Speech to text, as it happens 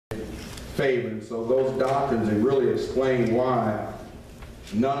favor. And so those doctrines, they really explain why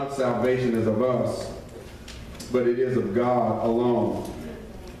none of salvation is of us, but it is of God alone.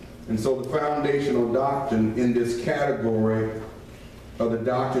 And so the foundational doctrine in this category of the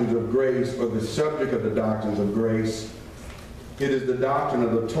doctrines of grace, or the subject of the doctrines of grace, it is the doctrine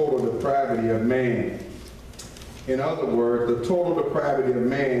of the total depravity of man. In other words, the total depravity of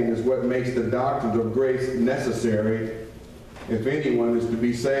man is what makes the doctrines of grace necessary if anyone is to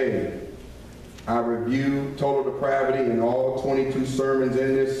be saved. I review total depravity in all 22 sermons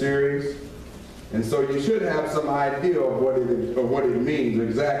in this series, and so you should have some idea of what it means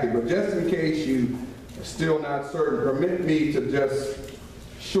exactly. But just in case you are still not certain, permit me to just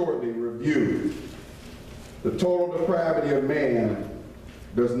shortly review. The total depravity of man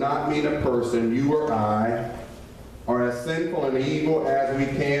does not mean a person, you or I, are as sinful and evil as we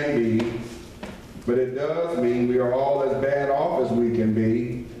can be, but it does mean we are all as bad off as we can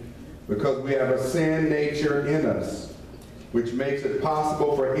be, because we have a sin nature in us, which makes it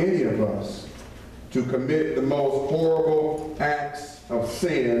possible for any of us to commit the most horrible acts of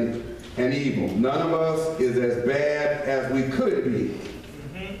sin and evil. None of us is as bad as we could be,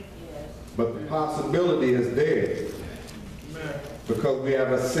 but the possibility is there, because we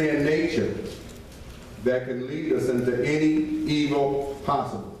have a sin nature that can lead us into any evil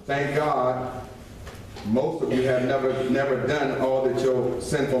possible. Thank God, most of you have never done all that your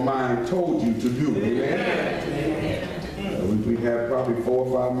sinful mind told you to do. Amen? We have probably 4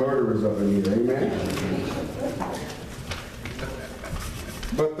 or 5 murderers up in here. Amen?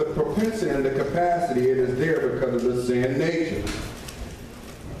 But the propensity and the capacity, it is there because of the sin nature.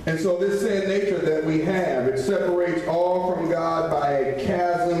 And so this sin nature that we have, it separates all from God by a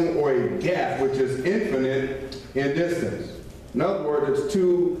chasm or a gap which is infinite in distance. In other words, it's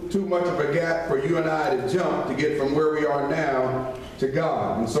too much of a gap for you and I to jump to get from where we are now to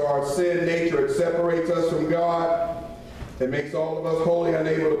God. And so our sin nature, it separates us from God. It makes all of us wholly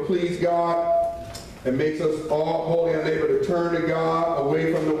unable to please God. It makes us all wholly unable to turn to God,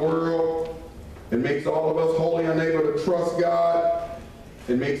 away from the world. It makes all of us wholly unable to trust God.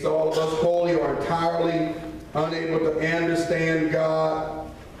 It makes all of us wholly or entirely unable to understand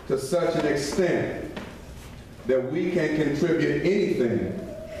God to such an extent that we can contribute anything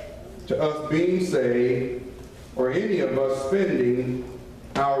to us being saved, or any of us spending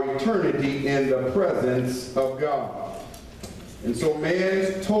our eternity in the presence of God. And so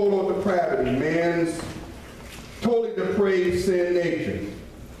man's total depravity, man's totally depraved sin nature,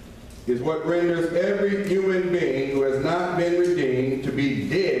 is what renders every human being who has not been redeemed to be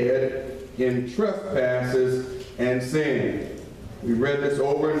dead in trespasses and sin. We read this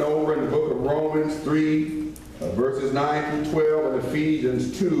over and over in the book of Romans 3, verses 9 through 12, and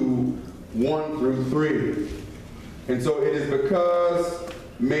Ephesians 2, 1 through 3. And so it is because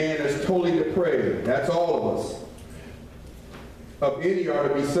man is totally depraved, that's all of us, of any are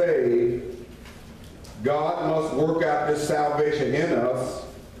to be saved, God must work out this salvation in us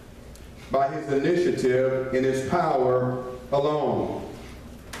by his initiative in his power alone.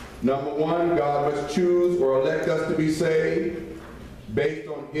 Number one, God must choose or elect us to be saved based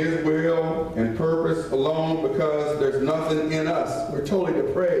on his will and purpose alone, because there's nothing in us, we're totally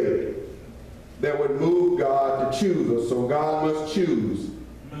depraved, that would move God to choose us. So God must choose.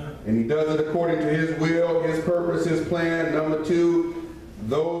 And he does it according to his will, his purpose, his plan. Number two,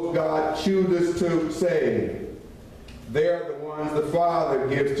 those God chooses to save, they're the ones the Father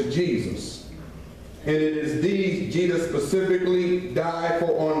gives to Jesus. And it is these Jesus specifically died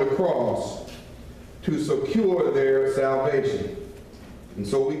for on the cross to secure their salvation. And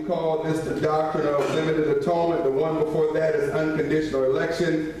so we call this the doctrine of limited atonement. The one before that is unconditional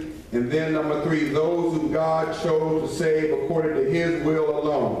election. And then number three, those whom God chose to save according to his will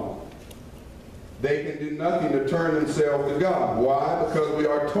alone. They can do nothing to turn themselves to God. Why? Because we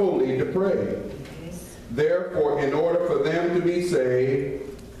are totally depraved. Therefore, in order for them to be saved,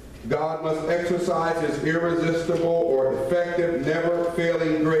 God must exercise his irresistible or effective,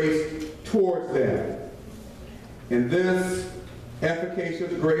 never-failing grace towards them. And this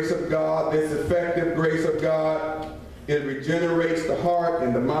efficacious grace of God, this effective grace of God, it regenerates the heart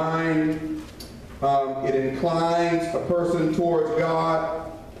and the mind. It inclines a person towards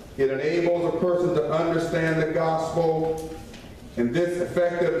God. It enables a person to understand the gospel. And this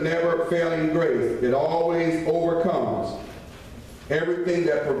effective, never-failing grace, it always overcomes everything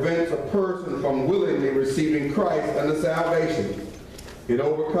that prevents a person from willingly receiving Christ unto salvation. It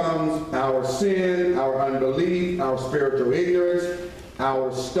overcomes our sin, our unbelief, our spiritual ignorance,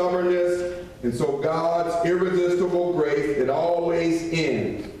 our stubbornness. And so God's irresistible grace, it always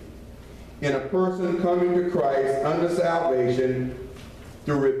ends in a person coming to Christ unto salvation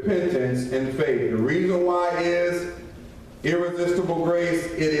through repentance and faith. The reason why is irresistible grace.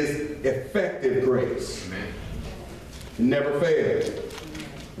 It is effective grace. Amen. It never fails.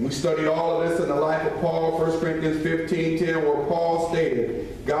 And we studied all of this in the life of Paul, 1 Corinthians 15:10, where Paul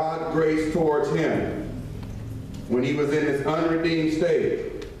stated God's grace towards him when he was in his unredeemed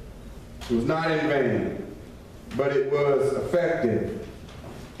state. It was not in vain, but it was effective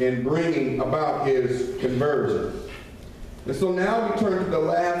in bringing about his conversion. And so now we turn to the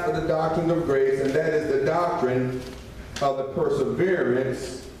last of the doctrines of grace, and that is the doctrine of the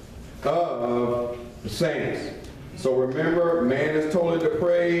perseverance of the saints. So remember, man is totally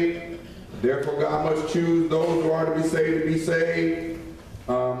depraved. Therefore, God must choose those who are to be saved.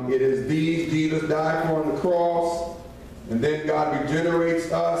 It is these Jesus died for on the cross. And then God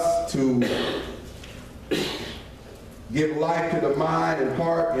regenerates us to give life to the mind and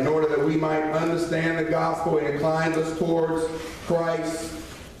heart in order that we might understand the gospel and inclines us towards Christ.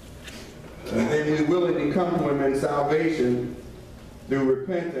 And then we willingly come to him in salvation through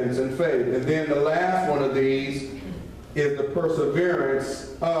repentance and faith. And then the last one of these is the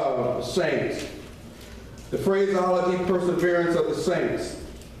perseverance of the saints. The phraseology, perseverance of the saints.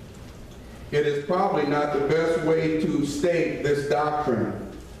 It is probably not the best way to state this doctrine.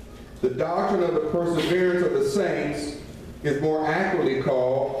 The doctrine of the perseverance of the saints is more accurately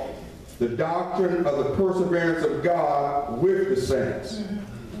called the doctrine of the perseverance of God with the saints.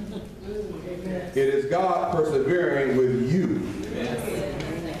 It is God persevering with you.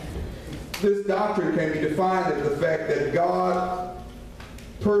 This doctrine can be defined as the fact that God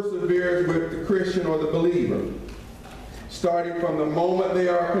perseveres with the Christian or the believer, starting from the moment they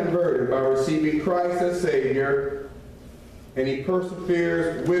are converted by receiving Christ as Savior, and he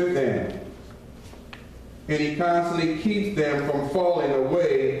perseveres with them. And he constantly keeps them from falling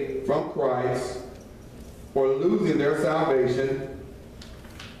away from Christ or losing their salvation,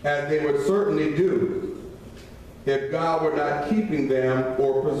 as they would certainly do if God were not keeping them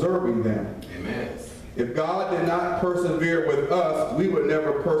or preserving them. Amen. If God did not persevere with us, we would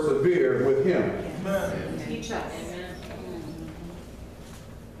never persevere with him. Amen. Teach us.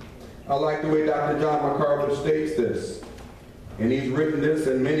 I like the way Dr. John MacArthur states this. And he's written this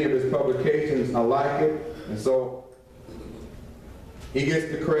in many of his publications. I like it. And so he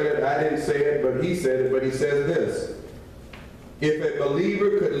gets the credit. I didn't say it, but he said it. But he says this: if a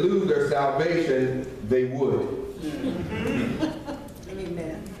believer could lose their salvation, they would.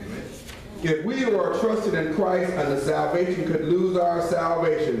 Amen. If we who are trusted in Christ and the salvation could lose our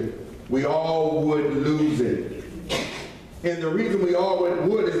salvation, we all would lose it. And the reason we all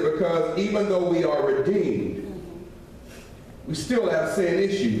would is because even though we are redeemed, we still have sin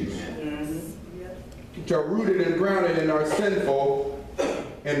issues, which are rooted and grounded in our sinful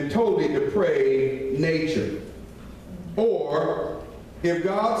and totally depraved nature. Or, if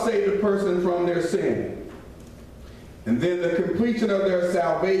God saved a person from their sin, and then the completion of their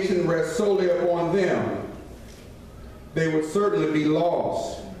salvation rests solely upon them, they would certainly be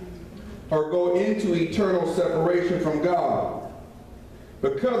lost or go into eternal separation from God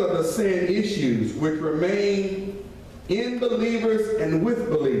because of the sin issues which remain in believers and with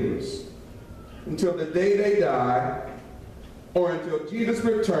believers until the day they die, or until Jesus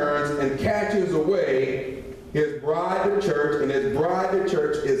returns and catches away his bride, the church. And his bride, the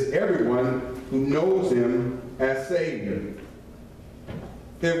church, is everyone who knows him as Savior.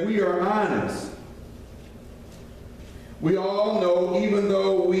 If we are honest, we all know, even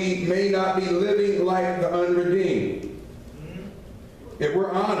though we may not be living like the unredeemed, if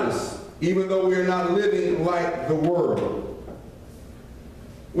we're honest, even though we're not living like the world,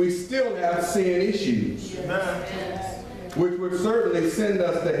 we still have sin issues, which would certainly send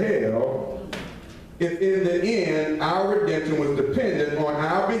us to hell if in the end our redemption was dependent on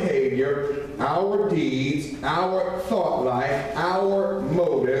our behavior, our deeds, our thought life, our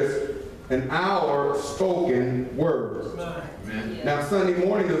motives, and our spoken words. Amen. Now, Sunday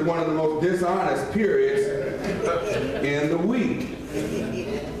morning is one of the most dishonest periods in the week.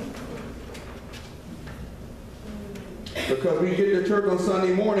 Because we get to church on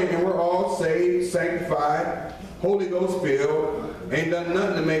Sunday morning and we're all saved, sanctified, Holy Ghost filled, ain't done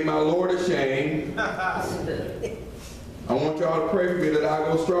nothing to make my Lord ashamed. I want y'all to pray for me that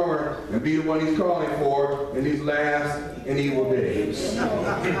I'll go stronger and be the one he's calling for in these last and evil days.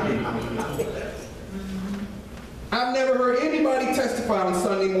 I've never heard anybody testify on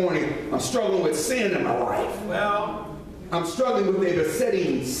Sunday morning, I'm struggling with sin in my life. Well, I'm struggling with a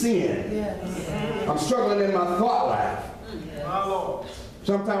besetting sin. Yes. I'm struggling in my thought life. Yes.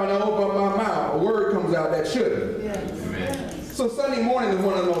 Sometimes when I open up my mouth, a word comes out that shouldn't. Yes. Amen. So Sunday morning is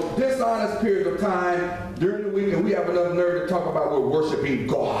one of the most dishonest periods of time during the week, and we have enough nerve to talk about we're worshiping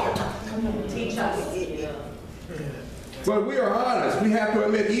God. Teach us. But we are honest. We have to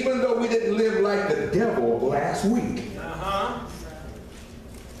admit, even though we didn't live like the devil last week,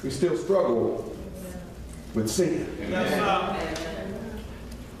 we still struggle with sin.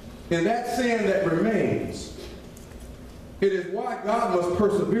 And that sin that remains, it is why God must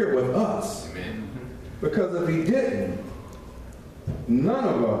persevere with us. Amen. Because if he didn't, none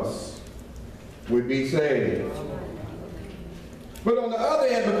of us would be saved. But on the other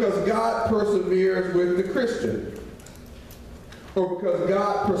hand, because God perseveres with the Christian, or because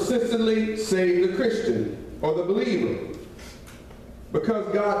God persistently saved the Christian or the believer,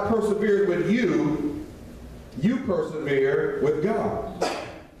 because God persevered with you, you persevere with God.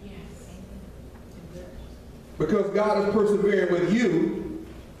 Because God is persevering with you,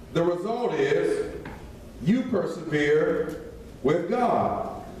 the result is you persevere with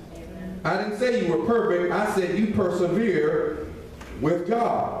God. I didn't say you were perfect. I said you persevere with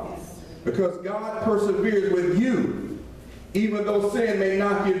God. Because God perseveres with you. Even though sin may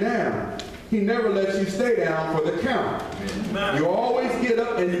knock you down, he never lets you stay down for the count. Amen. You always get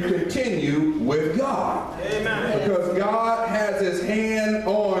up and you continue with God. Amen. Because God has his hand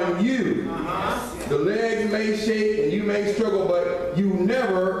on you. The legs may shake and you may struggle, but you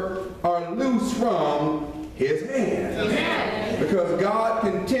never are loose from his hand. Amen. Because God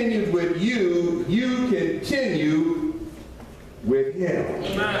continues with you, you continue with him.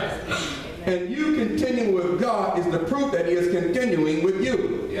 Amen. And you continuing with God is the proof that he is continuing with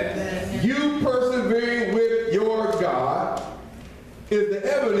you. Yes. You persevering with your God is the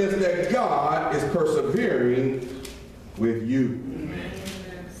evidence that God is persevering with you. Amen.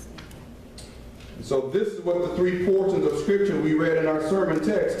 So this is what the three portions of Scripture we read in our sermon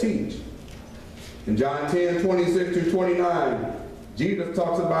text teach. In John 10, 26 through 29, Jesus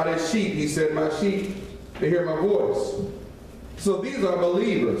talks about his sheep. He said, my sheep, they hear my voice. So these are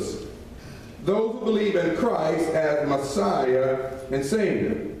believers. Those who believe in Christ as Messiah and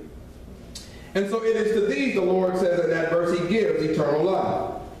Savior. And so it is to these, the Lord says in that verse, he gives eternal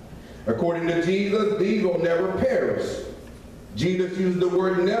life. According to Jesus, these will never perish. Jesus used the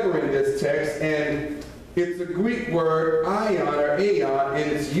word never in this text, and it's a Greek word, aion or aeon,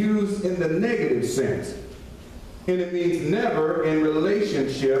 and it's used in the negative sense. And it means never in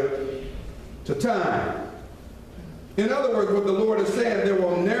relationship to time. In other words, what the Lord is saying, there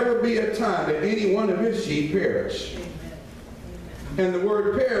will never be a time that any one of his sheep perish. Amen. And the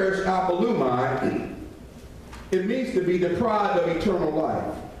word perish, apolumai, it means to be deprived of eternal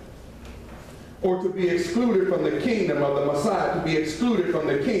life, or to be excluded from the kingdom of the Messiah, to be excluded from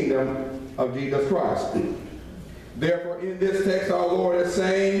the kingdom of Jesus Christ. Therefore, in this text, our Lord is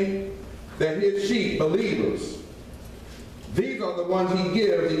saying that his sheep, believers, these are the ones he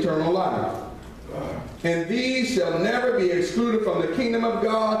gives eternal life. And these shall never be excluded from the kingdom of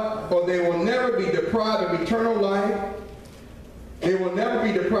God, or they will never be deprived of eternal life. They will never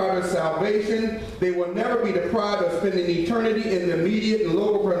be deprived of salvation. They will never be deprived of spending eternity in the immediate and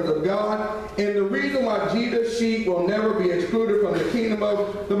local presence of God. And the reason why Jesus' sheep will never be excluded from the kingdom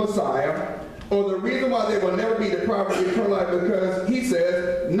of the Messiah, or the reason why they will never be deprived of eternal life, because he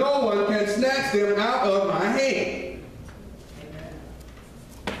says, no one can snatch them out of my hand.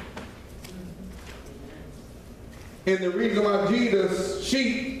 And the reason why Jesus'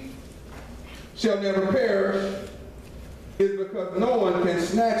 sheep shall never perish is because no one can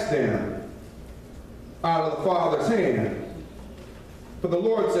snatch them out of the Father's hand. For the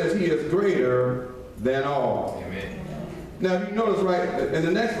Lord says he is greater than all. Amen. Now, if you notice right in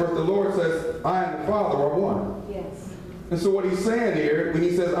the next verse, the Lord says, I and the Father are one. Yes. And so what he's saying here, when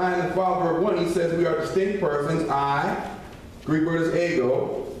he says I and the Father are one, he says we are distinct persons. I, Greek word is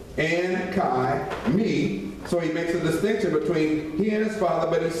ego, and kai, me. So he makes a distinction between he and his Father,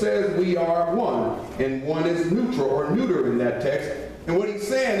 but he says we are one. And one is neutral or neuter in that text. And what he's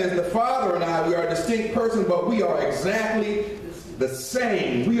saying is the Father and I, we are distinct persons, but we are exactly the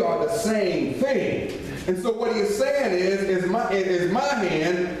same. We are the same thing. And so what he is saying is my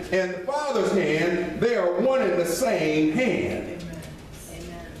hand and the Father's hand, they are one and the same hand.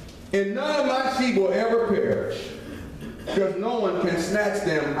 Amen. And none of my sheep will ever perish. Because no one can snatch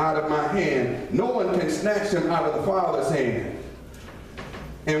them out of my hand. No one can snatch them out of the Father's hand.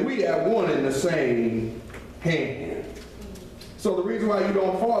 And we have one in the same hand. So the reason why you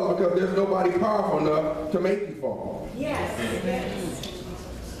don't fall is because there's nobody powerful enough to make you fall. Yes. Yes.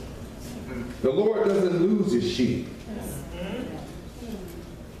 The Lord doesn't lose his sheep.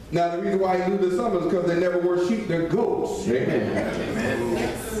 Now the reason why he loses some is because they never were sheep, they're goats. Amen.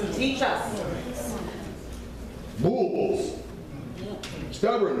 Amen. Teach us. Bulls,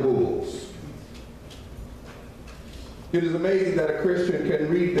 stubborn bulls. It is amazing that a Christian can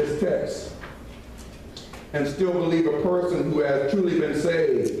read this text and still believe a person who has truly been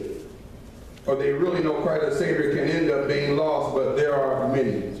saved, or they really know Christ as Savior, can end up being lost, but there are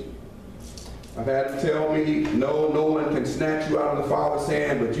many. I've had them tell me, no one can snatch you out of the Father's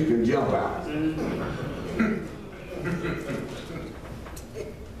hand, but you can jump out.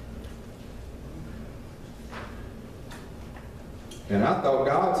 And I thought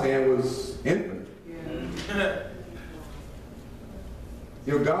God's hand was infinite.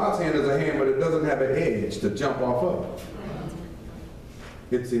 You know, God's hand is a hand, but it doesn't have an edge to jump off of.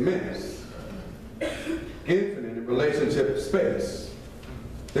 It's immense. Infinite in relationship space.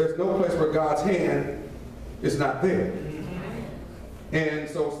 There's no place where God's hand is not there. And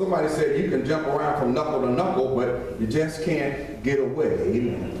so somebody said you can jump around from knuckle to knuckle, but you just can't get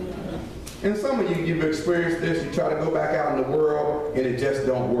away. And some of you, you've experienced this. You try to go back out in the world, and it just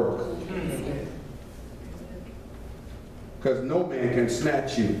don't work. Because no man can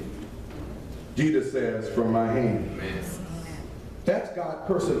snatch you, Jesus says, from my hand. That's God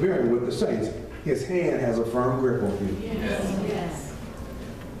persevering with the saints. His hand has a firm grip on you. Yes.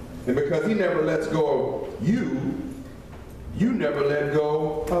 And because he never lets go of you, you never let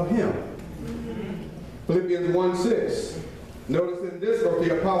go of him. Philippians 1:6. Notice in this verse,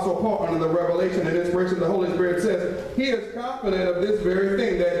 the Apostle Paul, under the revelation and inspiration of the Holy Spirit, says, he is confident of this very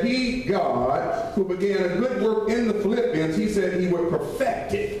thing, that he, God, who began a good work in the Philippians, he said he would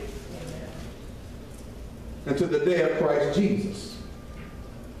perfect it until the day of Christ Jesus.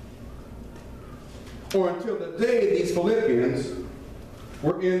 Or until the day these Philippians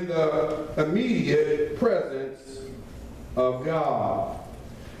were in the immediate presence of God.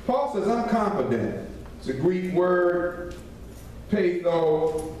 Paul says, I'm confident. It's a Greek word,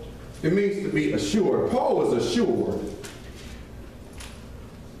 patho. It means to be assured. Paul was assured.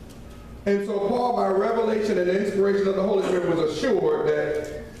 And so Paul, by revelation and inspiration of the Holy Spirit, was assured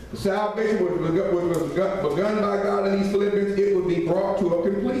that the salvation which was begun by God in these Philippians, it would be brought to a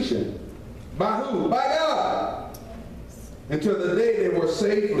completion. By who? By God. Until the day they were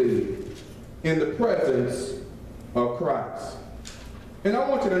safely in the presence of Christ. And I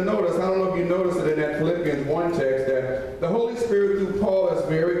want you to notice, I don't know if you noticed it in that Philippians 1 text, that the Holy Spirit through Paul is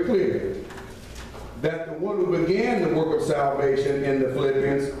very clear that the one who began the work of salvation in the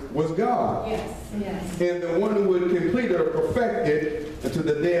Philippians was God. Yes. Yes. And the one who would complete it or perfect it until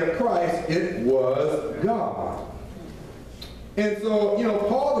the day of Christ, it was God. And so, you know,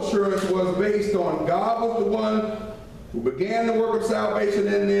 Paul's assurance was based on God was the one who began the work of salvation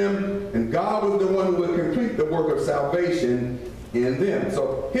in them, and God was the one who would complete the work of salvation in them.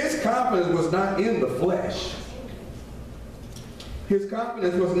 So his confidence was not in the flesh. His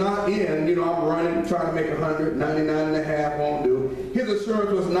confidence was not in, you know, I'm running, trying to make 100, 99 and a half, won't do. His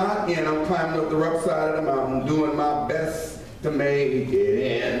assurance was not in, I'm climbing up the rough side of the mountain, doing my best to make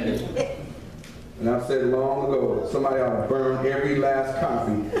it in. And I've said long ago, somebody ought to burn every last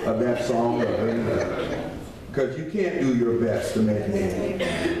copy of that song. Because you can't do your best to make it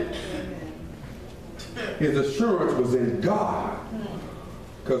in. His assurance was in God.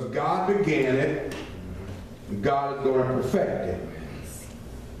 Because God began it, and God is going to perfect it.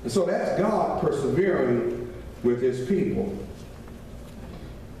 And so that's God persevering with his people.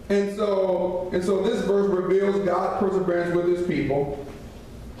 And so this verse reveals God's perseverance with his people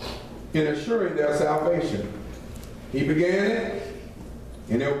in assuring their salvation. He began it,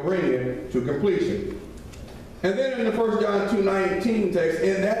 and he'll bring it to completion. And then in the 1 John 2:19 text,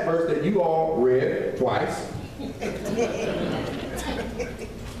 in that verse that you all read twice,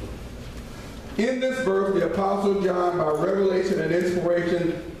 in this verse, the Apostle John, by revelation and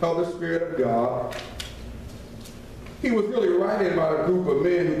inspiration of the Spirit of God, he was really writing about a group of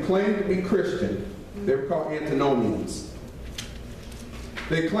men who claimed to be Christian. They were called antinomians.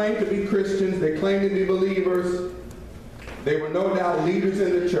 They claimed to be Christians. They claimed to be believers. They were no doubt leaders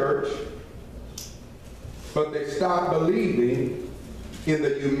in the church. But they stopped believing in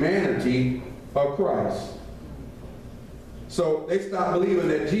the humanity of Christ. So they stopped believing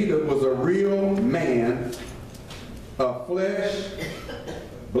that Jesus was a real man of flesh,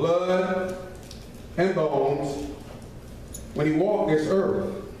 blood, and bones when he walked this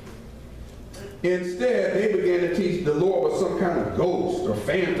earth. Instead, they began to teach the Lord was some kind of ghost or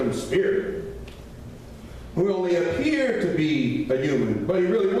phantom spirit who only appeared to be a human, but he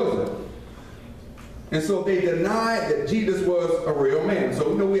really wasn't. And so they denied that Jesus was a real man.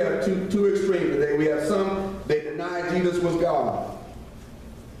 So we know we have two extremes today. We have some, they deny Jesus was God.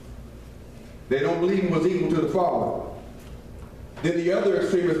 They don't believe he was equal to the Father. Then the other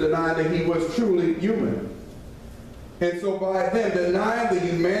extreme is deny that he was truly human. And so by them denying the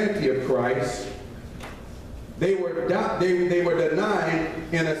humanity of Christ, They were denying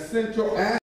an essential aspect